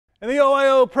In the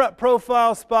OIO Prep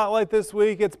Profile Spotlight this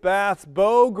week, it's Bath's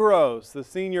Bo Gross, the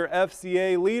senior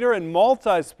FCA leader and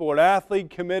multi-sport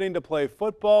athlete committing to play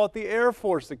football at the Air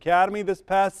Force Academy this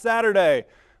past Saturday,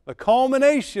 the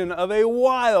culmination of a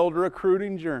wild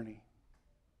recruiting journey.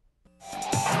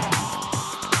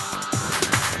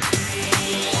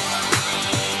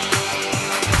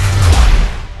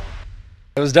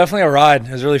 It was definitely a ride.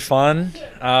 It was really fun.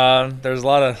 There was a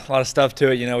lot of stuff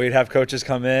to it. You know, we'd have coaches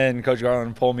come in, Coach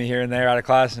Garland pull me here and there out of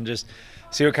class and just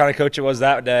see what kind of coach it was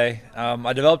that day.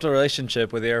 I developed a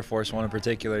relationship with the Air Force, one in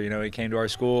particular. You know, he came to our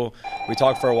school. We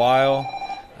talked for a while.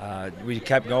 We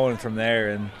kept going from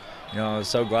there, and you know, I was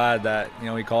so glad that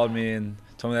he called me and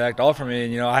told me they act all for me,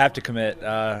 and I have to commit.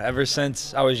 Ever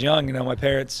since I was young, my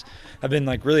parents have been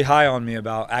really high on me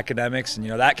about academics, and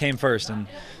that came first, and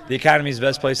the academy's the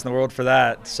best place in the world for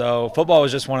that. So football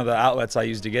was just one of the outlets I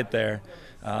used to get there.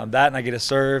 That, and I get to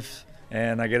serve,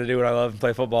 and I get to do what I love and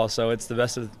play football. So it's the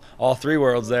best of all three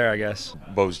worlds there, I guess.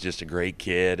 Bo's just a great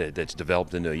kid that's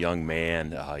developed into a young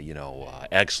man.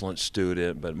 Excellent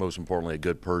student, but most importantly, a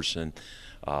good person.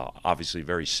 Obviously,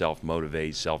 very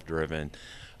self-motivated, self-driven.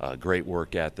 Great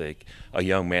work ethic, a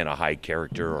young man of high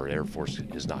character, or Air Force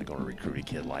is not going to recruit a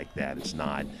kid like that. It's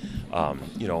not.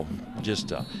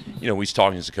 We was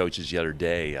talking to coaches the other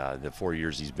day, the 4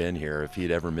 years he's been here, if he had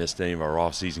ever missed any of our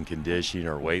off-season conditioning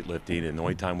or weightlifting, and the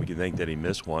only time we could think that he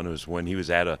missed one was when he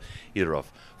was at either a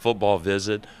football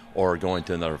visit or going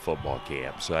to another football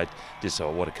camp. So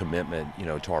what a commitment,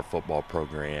 to our football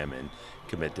program, and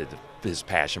committed to his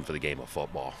passion for the game of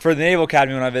football. For the Naval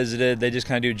Academy, when I visited, they just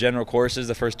kind of do general courses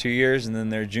the first 2 years, and then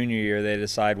their junior year they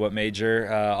decide what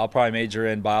major. I'll probably major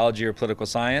in biology or political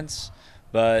science,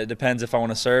 but it depends if I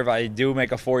want to serve. I do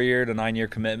make a 4-year to 9-year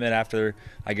commitment after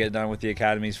I get done with the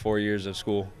academy's 4 years of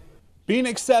school. Being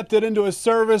accepted into a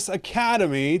service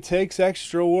academy takes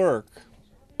extra work.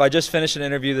 I just finished an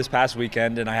interview this past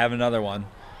weekend, and I have another one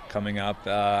coming up.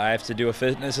 I have to do a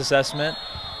fitness assessment,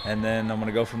 and then I'm going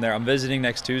to go from there. I'm visiting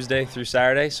next Tuesday through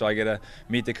Saturday, so I get to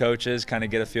meet the coaches, kind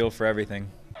of get a feel for everything.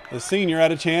 The senior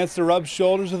had a chance to rub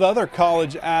shoulders with other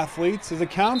college athletes as a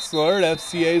counselor at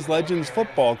FCA's Legends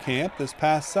football camp this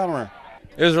past summer.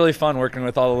 It was really fun working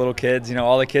with all the little kids,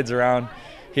 all the kids around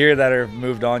here that are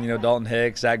moved on, Dalton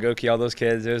Hicks, Zach Goki, all those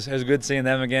kids. It was good seeing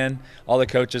them again. All the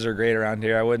coaches are great around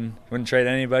here. I wouldn't trade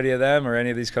anybody of them or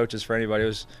any of these coaches for anybody.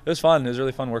 It was fun. It was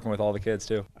really fun working with all the kids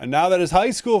too. And now that his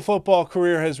high school football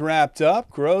career has wrapped up,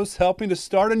 Gross helping to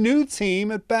start a new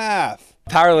team at Bath.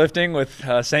 Powerlifting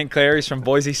with St. Clair. He's from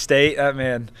Boise State. That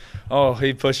man,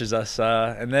 he pushes us.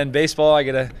 And then baseball, I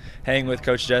get to hang with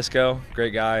Coach Jesko,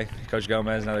 great guy. Coach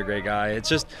Gomez, another great guy.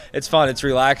 It's fun. It's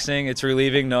relaxing. It's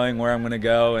relieving knowing where I'm going to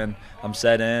go, and I'm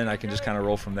set in. I can just kind of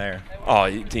roll from there.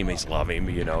 Teammates love him.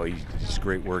 He's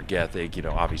great work ethic.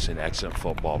 Obviously an excellent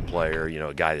football player.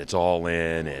 A guy that's all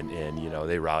in, and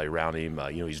they rally around him.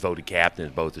 He's voted captain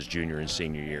both his junior and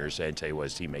senior years. And tell you what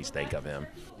his teammates think of him.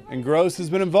 And Gross has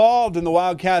been involved in the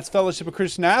Wildcats Fellowship of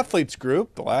Christian Athletes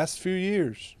group the last few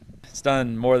years. It's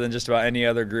done more than just about any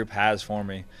other group has for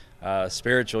me.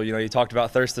 Spiritual, you talked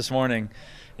about thirst this morning.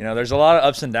 There's a lot of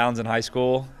ups and downs in high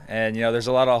school, and there's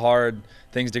a lot of hard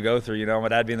things to go through. My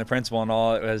dad being the principal and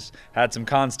all, had some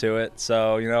cons to it.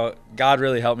 So God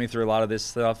really helped me through a lot of this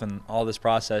stuff and all this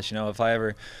process. If I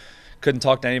ever couldn't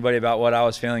talk to anybody about what I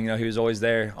was feeling, he was always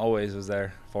there, always was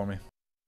there for me.